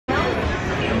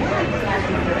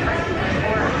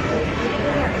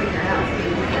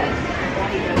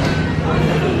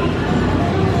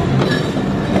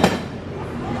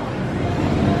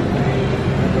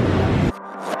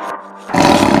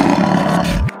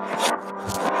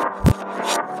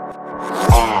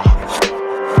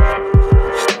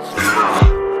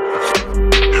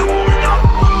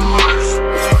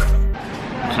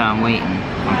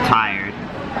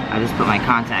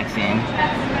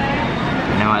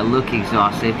I look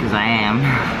exhausted, because I am.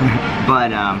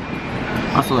 But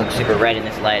also look super red in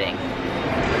this lighting.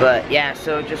 But yeah,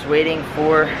 so just waiting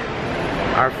for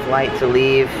our flight to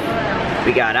leave.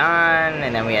 We got on,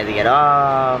 and then we had to get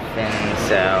off, and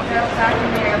so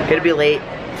gonna be late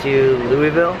to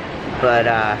Louisville, but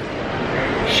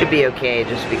should be okay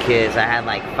just because I had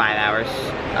like 5 hours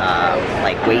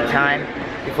like wait time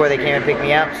before they came and picked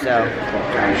me up. So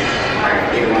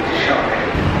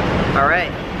all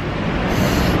right,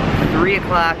 3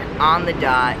 o'clock on the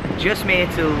dot. Just made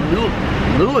it to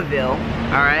Louisville.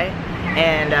 All right,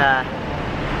 and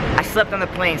I slept on the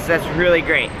plane, so that's really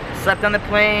great. Slept on the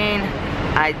plane.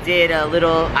 I did a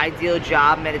little ideal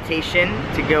job meditation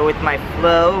to go with my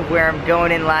flow of where I'm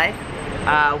going in life.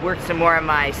 Worked some more on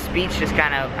my speech, just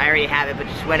kind of, I already have it, but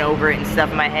just went over it and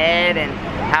stuff in my head and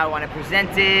how I want to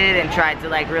present it, and tried to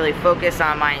like really focus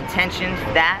on my intentions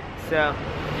for that. So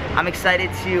I'm excited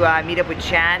to meet up with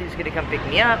Chad, who's gonna come pick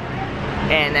me up,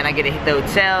 and then I get to hit the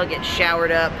hotel, get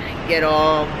showered up, get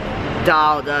all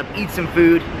dolled up, eat some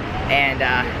food, and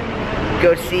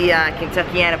go see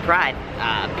Kentuckiana Pride.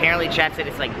 Apparently Chad said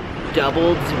it's like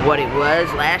doubled what it was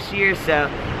last year, so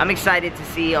I'm excited to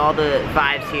see all the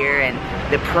vibes here and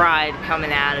the pride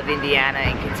coming out of Indiana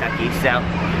and Kentucky. So,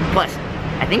 plus,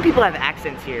 I think people have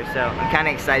accents here, so I'm kind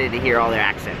of excited to hear all their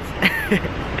accents.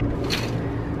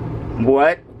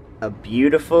 What a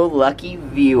beautiful, lucky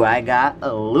view I got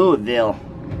of Louisville.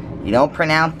 You don't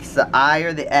pronounce the I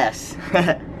or the S.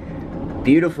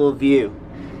 Beautiful view.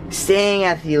 Staying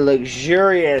at the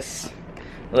luxurious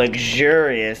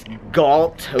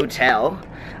Galt Hotel.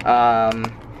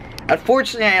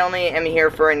 Unfortunately, I only am here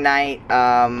for a night,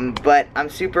 but I'm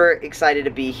super excited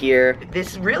to be here.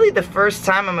 This is really the first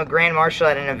time I'm a Grand Marshal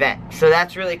at an event, so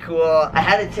that's really cool. I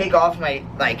had to take off my,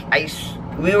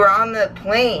 we were on the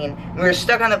plane, we were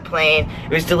stuck on the plane,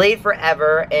 it was delayed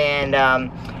forever, and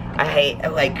I hate,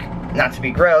 not to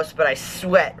be gross, but I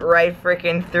sweat right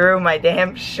freaking through my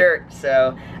damn shirt.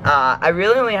 So I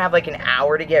really only have like an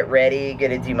hour to get ready,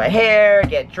 gotta do my hair,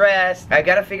 get dressed. I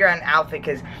gotta figure out an outfit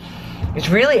because it's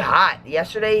really hot.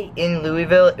 Yesterday in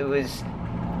Louisville, it was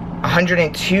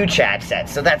 102, Chad said,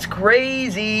 so that's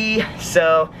crazy.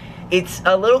 So it's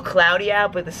a little cloudy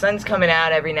out, but the sun's coming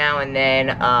out every now and then.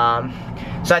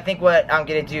 So I think what I'm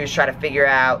gonna do is try to figure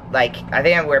out, I think I'm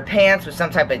gonna wear pants with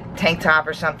some type of tank top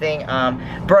or something.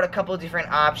 Brought a couple of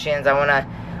different options. I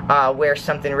wanna wear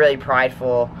something really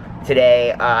prideful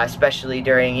today, especially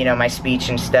during, you know, my speech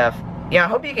and stuff. I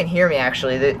hope you can hear me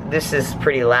actually. This is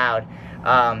pretty loud.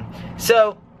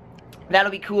 So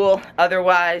that'll be cool.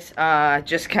 Otherwise,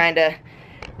 just kinda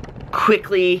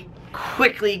quickly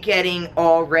getting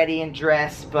all ready and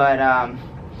dressed, but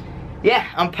yeah,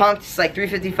 I'm pumped. It's like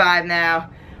 3:55 now.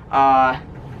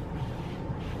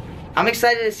 I'm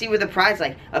excited to see what the pride's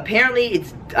like. Apparently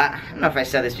it's, I don't know if I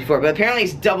said this before, but apparently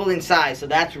it's doubled in size, so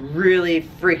that's really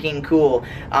freaking cool.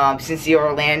 Since the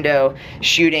Orlando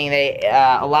shooting,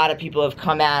 a lot of people have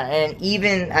come out, and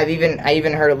I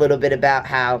even heard a little bit about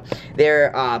how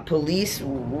their police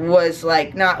was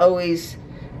like not always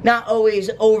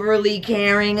overly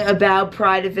caring about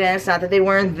pride events. Not that they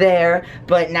weren't there,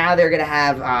 but now they're gonna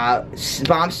have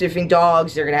bomb sniffing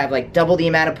dogs. They're gonna have like double the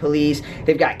amount of police.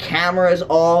 They've got cameras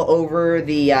all over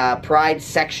the pride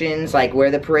sections, like where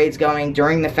the parade's going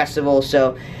during the festival.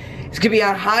 So it's gonna be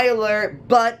on high alert,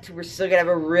 but we're still gonna have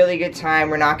a really good time.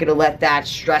 We're not gonna let that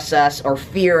stress us or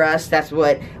fear us. That's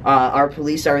what our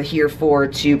police are here for,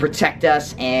 to protect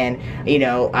us. And you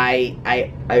know,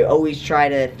 I always try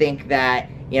to think that,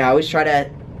 I always try to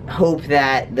hope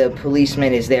that the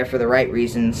policeman is there for the right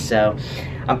reasons. So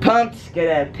I'm pumped.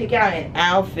 Gonna pick out an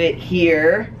outfit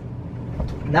here.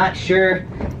 Not sure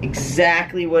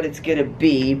exactly what it's gonna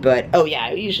be, but oh yeah,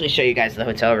 I usually show you guys the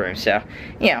hotel room. So,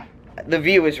 you know, the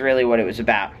view is really what it was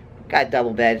about. Got a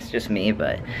double bed, it's just me,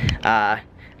 but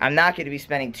I'm not gonna be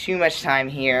spending too much time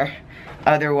here.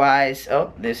 Otherwise,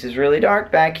 oh, this is really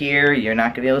dark back here. You're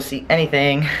not gonna be able to see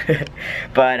anything.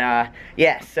 But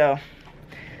yeah, so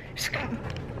just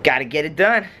gotta get it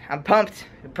done. I'm pumped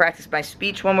to practice my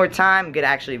speech one more time. I'm gonna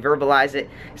actually verbalize it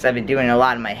because I've been doing it a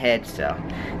lot in my head. So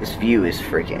this view is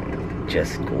freaking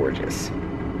just gorgeous.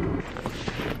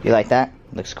 You like that?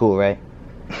 Looks cool, right?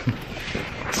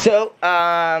 So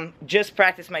just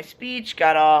practiced my speech,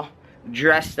 got all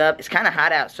dressed up. It's kind of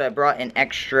hot out, so I brought an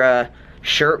extra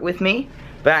shirt with me,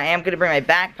 but I am gonna bring my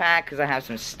backpack because I have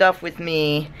some stuff with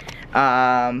me.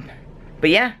 But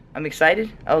yeah, I'm excited.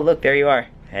 Oh look, there you are.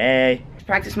 Hey.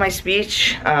 Practice my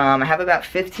speech. I have about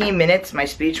 15 minutes. My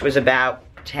speech was about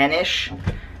 10-ish,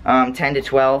 10 to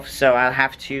 12, so I'll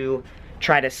have to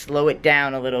try to slow it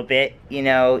down a little bit. You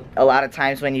know, a lot of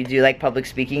times when you do like public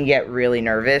speaking, you get really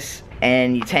nervous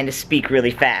and you tend to speak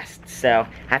really fast. So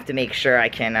I have to make sure I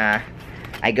can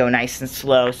I go nice and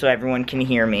slow so everyone can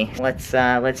hear me. Let's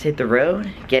hit the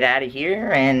road, get out of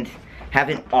here, and have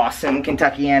an awesome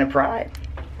Kentuckiana Pride.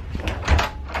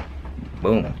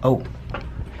 Boom. Oh,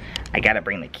 I gotta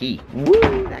bring the key.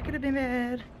 Woo, that could have been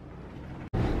bad.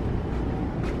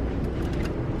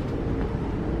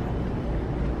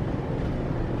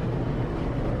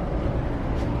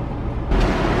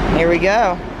 Here we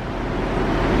go.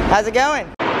 How's it going?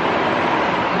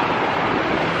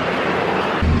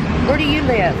 Where do you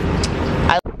live?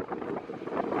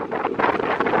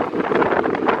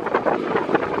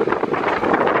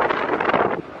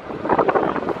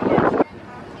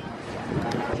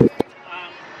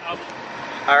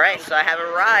 Alright, so I have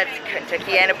arrived at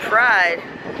Kentuckiana Pride.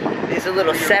 There's a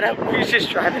little setup. He's just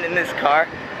driving in this car.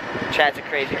 Chad's a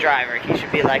crazy driver. He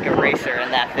should be like a racer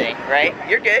in that thing, right?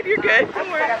 You're good, you're good. Don't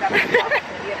worry.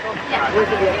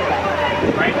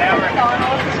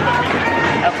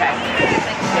 Okay.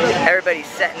 Everybody's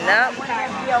setting up,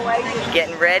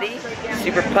 getting ready,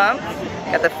 super pumped.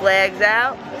 Got the flags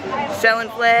out, selling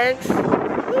flags.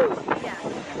 Woo.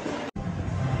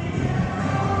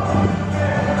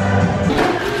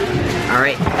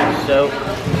 Alright, so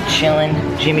chilling,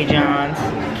 Jimmy John's,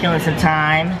 killing some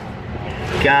time.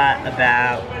 Got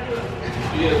about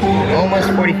almost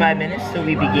 45 minutes till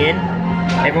we begin.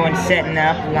 Everyone's setting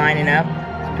up, lining up.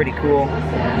 It's pretty cool.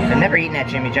 I've never eaten at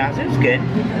Jimmy John's. It was good.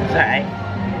 It's alright.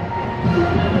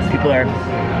 People are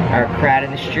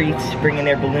crowding the streets, bringing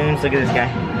their balloons. Look at this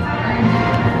guy.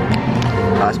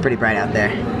 Oh, it's pretty bright out there.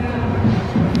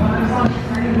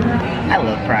 I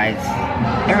love prides.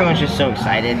 Everyone's just so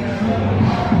excited.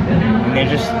 And they're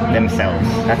just themselves.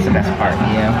 That's the best part,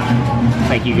 you know?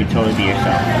 Like you could totally be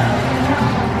yourself.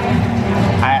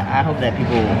 I hope that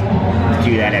people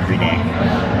do that every day.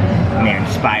 And they're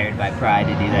inspired by pride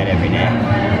to do that every day.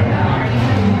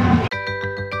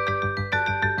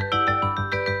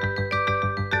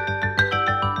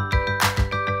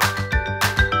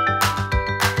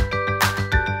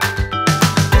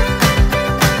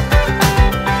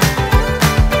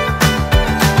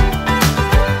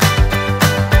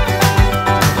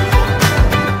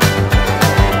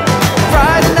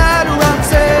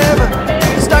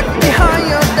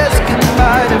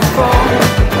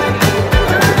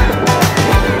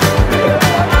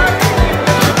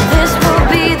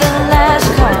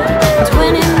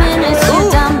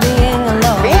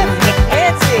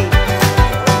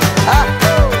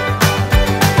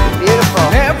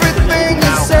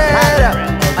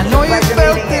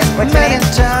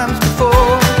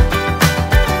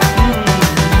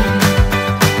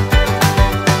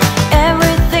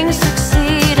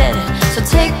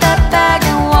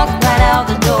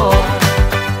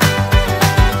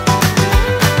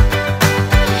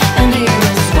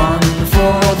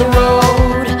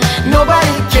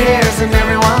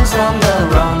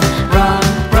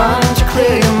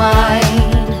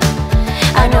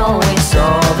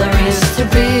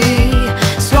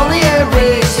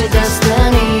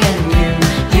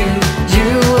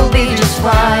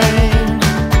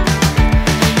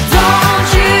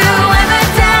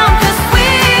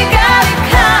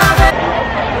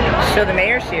 So the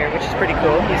mayor's here, which is pretty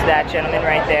cool. He's that gentleman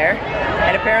right there.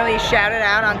 And apparently he shouted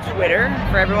out on Twitter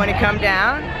for everyone to come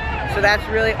down. So that's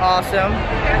really awesome.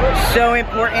 So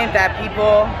important that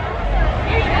people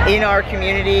in our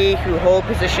community who hold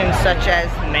positions such as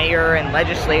mayor and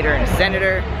legislator and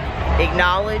senator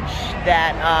acknowledge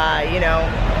that, you know,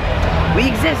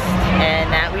 we exist and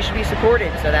that we should be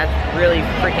supported. So that's really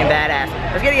freaking badass.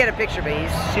 I was gonna get a picture, but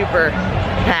he's super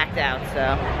packed out,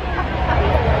 so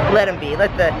let him be.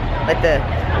 Let the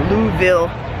Louisville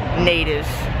natives,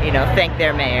 you know, thank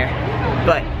their mayor.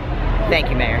 But thank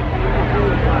you, Mayor.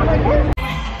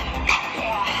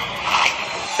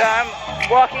 So I'm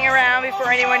walking around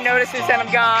before anyone notices that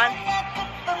I'm gone.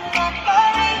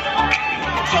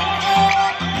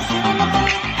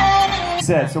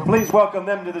 So please welcome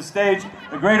them to the stage,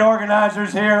 the great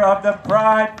organizers here of the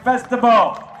Pride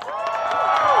Festival.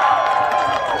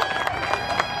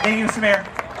 Thank you, Mr. Mayor.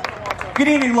 Good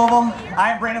evening, Louisville.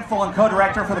 I am Brandon Fullen,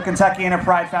 co-director for the Kentuckiana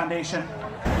Pride Foundation.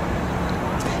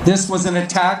 This was an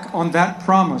attack on that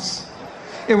promise.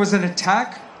 It was an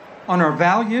attack on our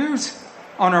values,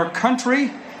 on our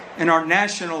country, and our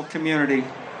national community.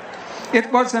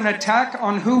 It was an attack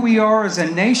on who we are as a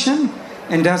nation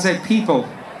and as a people.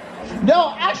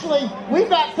 No, actually, we've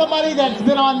got somebody that's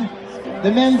been on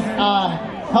the Men's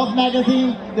Health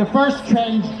magazine, the first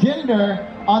transgender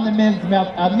on the Men's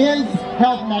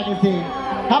Health magazine.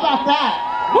 How about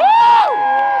that? Woo!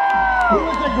 He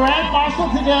was the Grand Marshal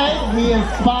today. He is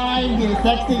fine. He is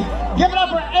sexy. Give it up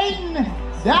for Aydian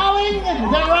Dowling.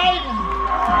 Is that right?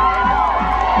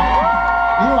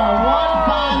 You are one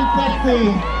fine,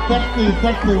 sexy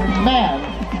man.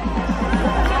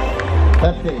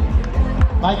 Let's see.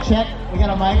 Mic check. We got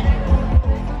a mic.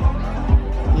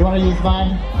 You want to use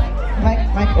mine? Mike.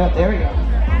 Yeah, there we go.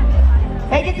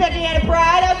 Hey, Kentuckiana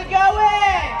Pride, how's it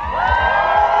going?